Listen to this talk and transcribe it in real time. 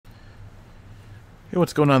Hey,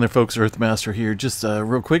 what's going on there, folks? Earthmaster here. Just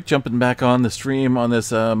real quick, jumping back on the stream on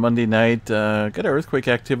this Monday night. Got our earthquake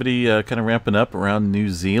activity kind of ramping up around New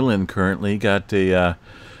Zealand currently. Got a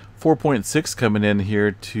 4.6 coming in here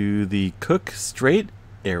to the Cook Strait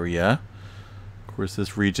area. Of course,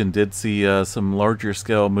 this region did see some larger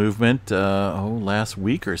scale movement last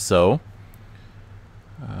week or so.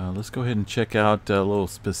 Let's go ahead and check out a little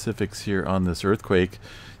specifics here on this earthquake.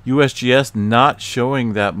 USGS not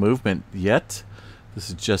showing that movement yet. This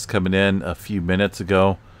is just coming in a few minutes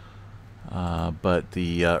ago, but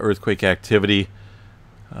the earthquake activity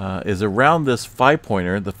is around this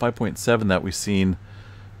 5-pointer, the 5.7 that we've seen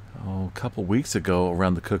a couple weeks ago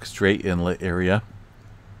around the Cook Strait inlet area.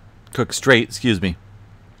 Cook Strait, excuse me,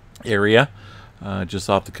 area, just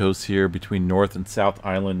off the coast here between North and South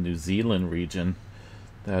Island, New Zealand region.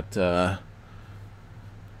 That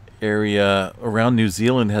area around New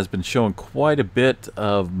Zealand has been showing quite a bit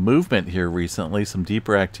of movement here recently, some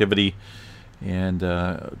deeper activity and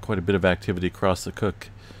quite a bit of activity across the Cook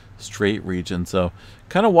Strait region. So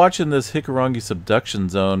kind of watching this Hikurangi subduction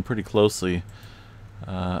zone pretty closely.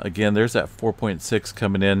 Again, there's that 4.6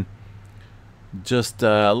 coming in. Just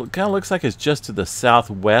kind of looks like it's just to the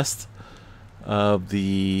southwest of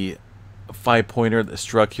the 5-pointer that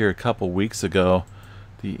struck here a couple weeks ago.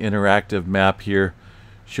 The interactive map here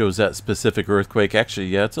shows that specific earthquake. Actually,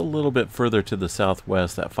 yeah, it's a little bit further to the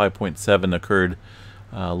southwest. That 5.7 occurred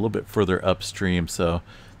a little bit further upstream. So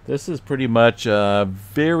this is pretty much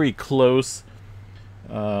very close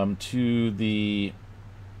to the...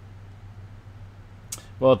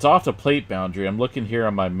 Well, it's off the plate boundary. I'm looking here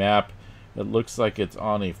on my map. It looks like it's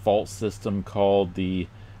on a fault system called the...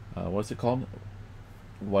 what's it called?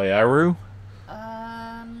 Waiaru?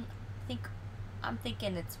 I'm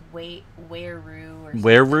thinking it's Waiaru or something.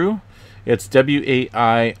 Waiaru? It's W-A-I-R-A-U.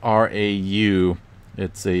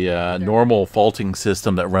 It's a normal faulting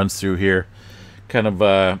system that runs through here. Kind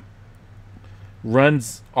of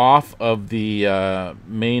runs off of the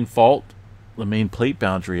main fault, the main plate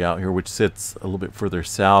boundary out here, which sits a little bit further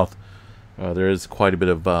south. There is quite a bit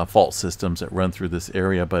of fault systems that run through this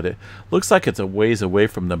area, but it looks like it's a ways away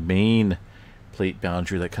from the main plate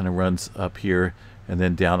boundary that kind of runs up here and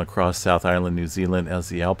then down across South Island, New Zealand as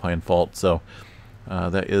the Alpine Fault. So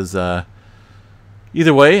that is,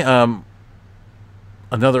 either way,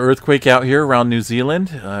 another earthquake out here around New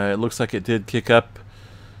Zealand. It looks like it did kick up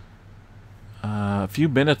a few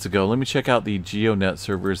minutes ago. Let me check out the GeoNet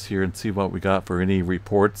servers here and see what we got for any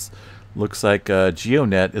reports. Looks like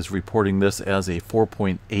GeoNet is reporting this as a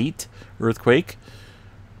 4.8 earthquake.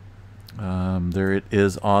 There it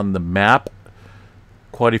is on the map.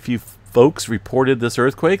 Quite a few folks reported this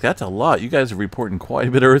earthquake. That's a lot. You guys are reporting quite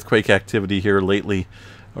a bit of earthquake activity here lately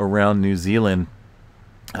around New Zealand.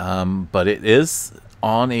 But it is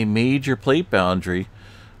on a major plate boundary.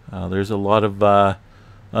 There's a lot of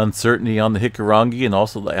uncertainty on the Hikurangi and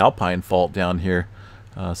also the Alpine Fault down here.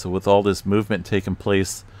 So with all this movement taking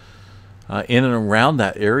place in and around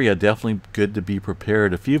that area, definitely good to be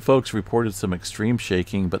prepared. A few folks reported some extreme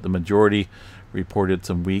shaking, but the majority reported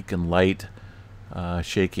some weak and light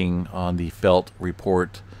shaking on the felt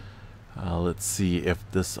report. Let's see if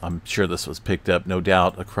this, I'm sure this was picked up, no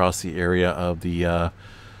doubt, across the area of the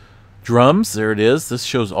drums. There it is. This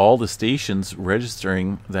shows all the stations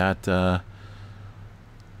registering that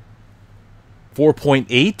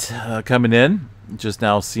 4.8 coming in. Just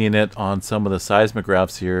now seeing it on some of the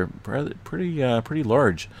seismographs here. Pretty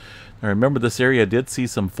large. Now remember, this area did see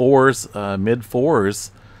some fours, mid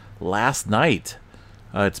fours last night.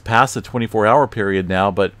 It's past the 24-hour period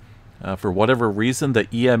now, but for whatever reason, the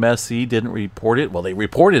EMSC didn't report it. Well, they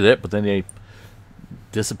reported it, but then they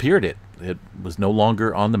disappeared it. It was no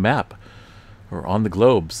longer on the map or on the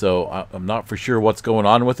globe, so I'm not for sure what's going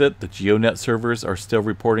on with it. The GeoNet servers are still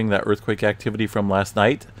reporting that earthquake activity from last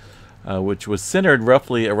night, which was centered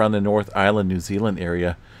roughly around the North Island, New Zealand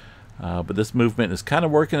area. But this movement is kind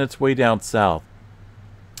of working its way down south.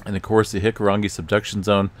 And of course, the Hikurangi subduction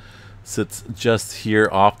zone sits just here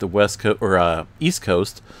off the west coast or east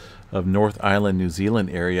coast of North Island, New Zealand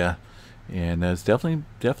area, and has definitely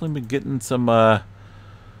been getting some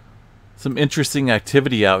interesting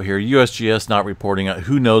activity out here. USGS not reporting it.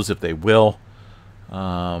 Who knows if they will?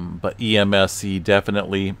 But EMSC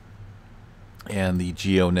definitely, and the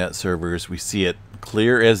GeoNet servers, we see it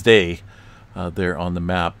clear as day there on the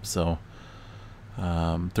map. So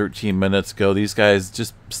 13 minutes ago, these guys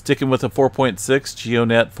just sticking with a 4.6,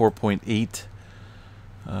 GeoNet 4.8.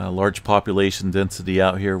 Large population density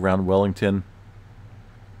out here around Wellington,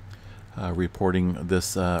 reporting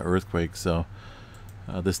this earthquake. So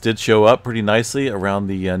this did show up pretty nicely around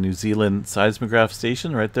the New Zealand seismograph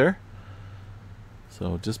station right there.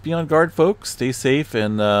 So just be on guard, folks. Stay safe,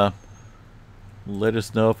 and let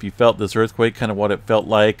us know if you felt this earthquake, kind of what it felt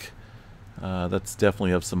like. That's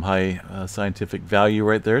definitely of some high scientific value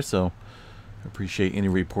right there. So I appreciate any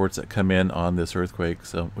reports that come in on this earthquake.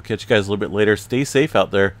 So we'll catch you guys a little bit later. Stay safe out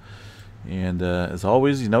there. And as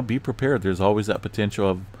always, be prepared. There's always that potential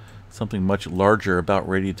of something much larger about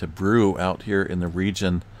ready to brew out here in the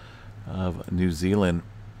region of New Zealand.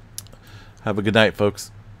 Have a good night, folks.